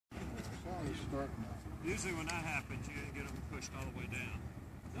they start now. Usually when that happens, you get them pushed all the way down.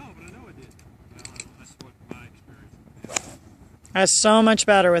 No, but I know it did. Well, that's what my experience is. That's so much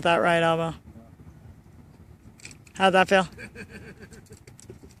better with that right elbow. How'd that feel?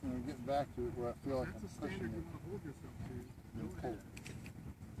 I'm getting back to it where I feel like I'm pushing it. Pull.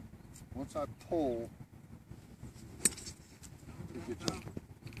 Once I pull, it gets up.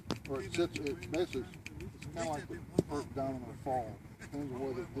 Or it sits, it basically, it's kind of like the first domino fall. Depends on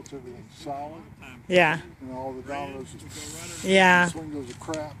whether it gets everything solid. Yeah. And all the dominoes just Yeah. swing goes to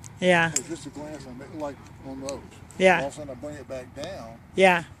crap. Yeah. So just a glance, I'm like on those. Yeah. All of a sudden I bring it back down.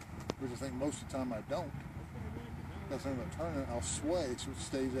 Yeah. Which I think most of the time I don't. Because when I turn it, I'll sway so it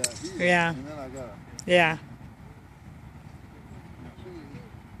stays out here. Yeah. And then I gotta. Yeah. See,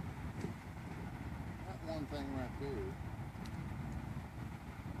 that one thing right there.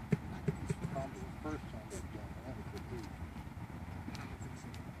 Probably the first time I've done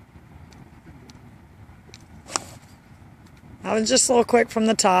that. I was just a little quick from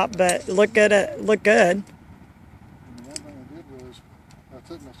the top, but look good. Look good. And the one thing I did was I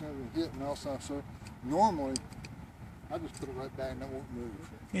took my center and hit, and also so normally I just put it right back and it won't move.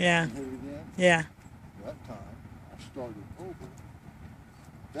 Yeah. And hit it again. Yeah. That time I started over.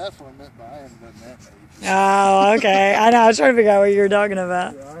 That's what I meant by I haven't done that in ages. Oh, okay. I know. I was trying to figure out what you were talking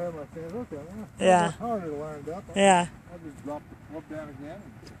about. Yeah, I have my fingers. Okay. Yeah. That's harder lined up. Yeah. I just drop the club down again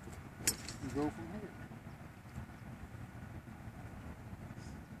and go from here.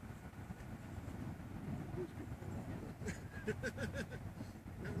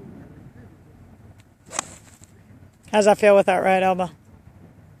 How's that feel with that right elbow?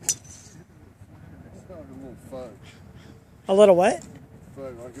 It felt like a little fudge. A little what?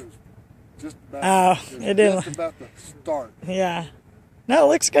 Fudge, like it was just about. Oh, it did. Just about to start. Yeah. No, it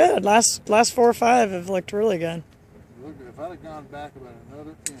looks good. Last 4 or 5 have looked really good. Look, if I'd have gone back about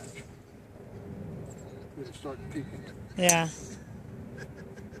another inch, it'd start peaking. Yeah.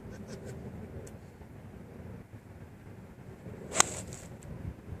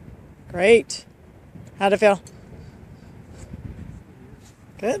 Great. How'd it feel?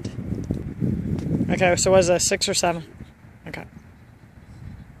 Good. Okay, so was it a 6 or 7? Okay.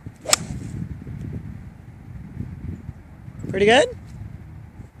 Pretty good? Again,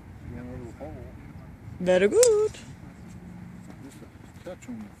 a little hole. Very good. Just a touch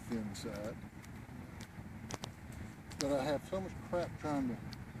on the thin side. But I have so much crap trying to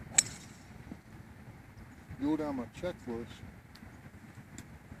go down my checklist.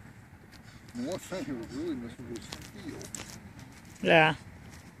 And one thing that was really missing was feel. Yeah.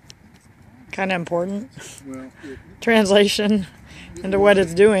 Kind of important. Well, Translation into what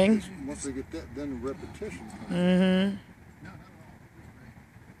it's doing. Once they get that, then the repetition. Mm-hmm.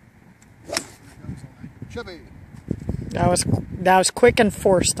 Chubby. That was quick and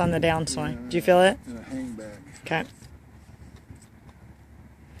forced on the downswing. Do you feel it? And a hang back. Okay.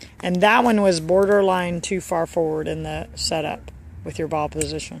 And that one was borderline too far forward in the setup with your ball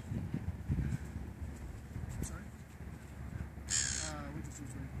position.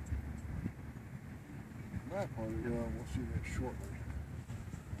 That part of it, well, we'll see that shortly.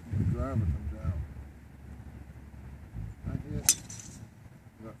 When the driver comes out. I hit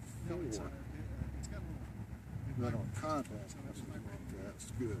about 4. Right on contact.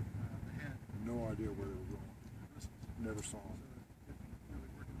 That's good. No idea where they were going. Never saw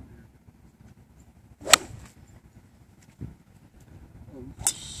them.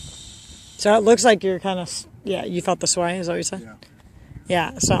 So it looks like you're kind of, yeah, you felt the sway, is that what you said? Yeah.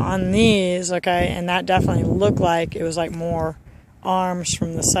 Yeah, so on these, okay, and that definitely looked like it was like more arms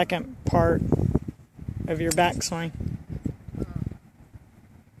from the second part of your backswing.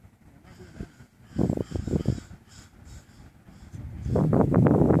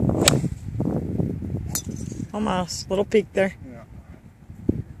 Almost, little peak there. Yeah.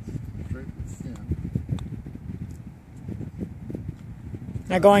 Straight to the fin.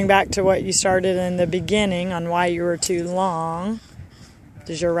 Now going back to what you started in the beginning on why you were too long,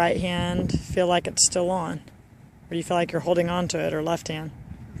 does your right hand feel like it's still on? Or do you feel like you're holding on to it, or left hand,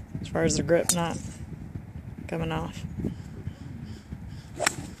 as far as the grip not coming off?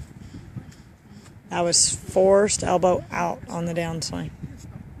 That was forced elbow out on the downswing.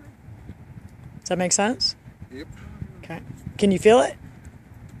 Does that make sense? Yep. Okay. Can you feel it?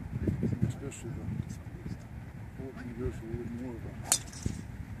 Especially the fork goes a little more of a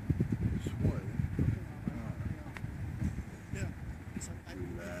sway. Relax.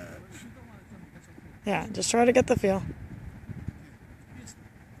 Yeah, just try to get the feel.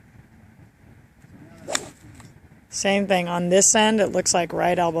 Same thing on this end. It looks like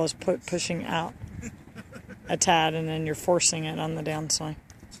right elbow's pushing out a tad, and then you're forcing it on the downswing.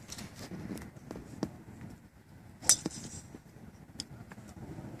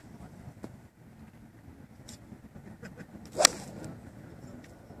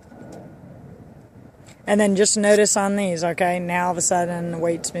 And then just notice on these, okay? Now all of a sudden the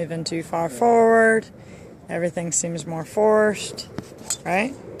weight's moving too far forward. Everything seems more forced,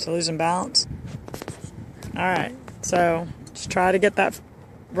 right? So losing balance. All right, so just try to get that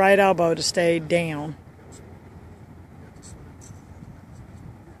right elbow to stay down.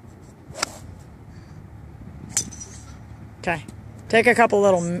 Okay, take a couple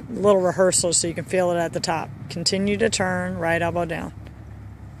little rehearsals so you can feel it at the top. Continue to turn, right elbow down.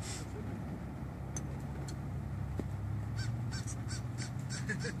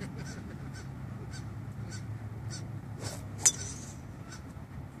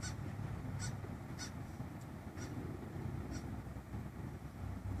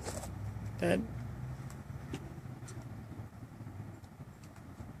 Good.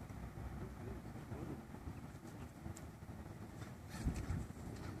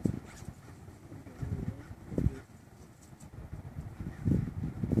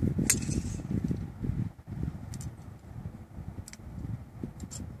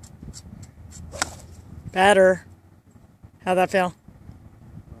 Better. How'd that feel?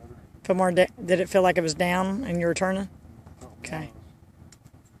 Feel more? Did it feel like it was down and you were turning? Okay.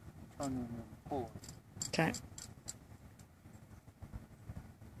 Turning and pulling. Okay.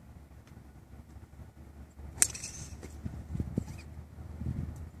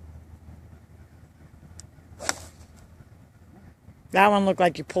 That one looked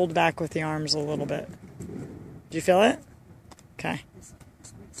like you pulled back with the arms a little bit. Did you feel it? Okay.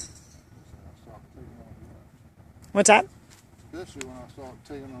 What's that? Especially when I start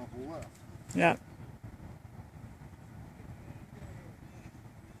taking off the left. Yeah.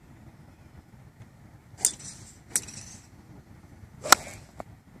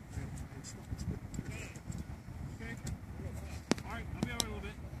 All right, I'll be over a little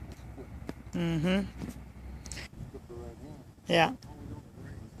bit. Mm-hmm. Put the right hand. Yeah.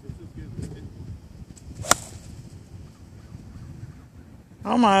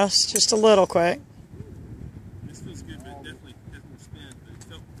 Almost. Just a little quick. This feels good, but definitely spin. But it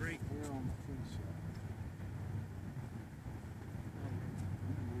felt great. Here on the fence side.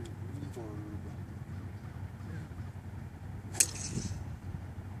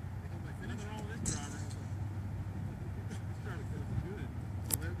 Nothing wrong with this driver. This driver feels good.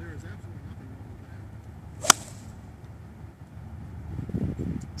 So there is absolutely nothing wrong with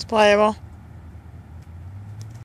that. It's playable.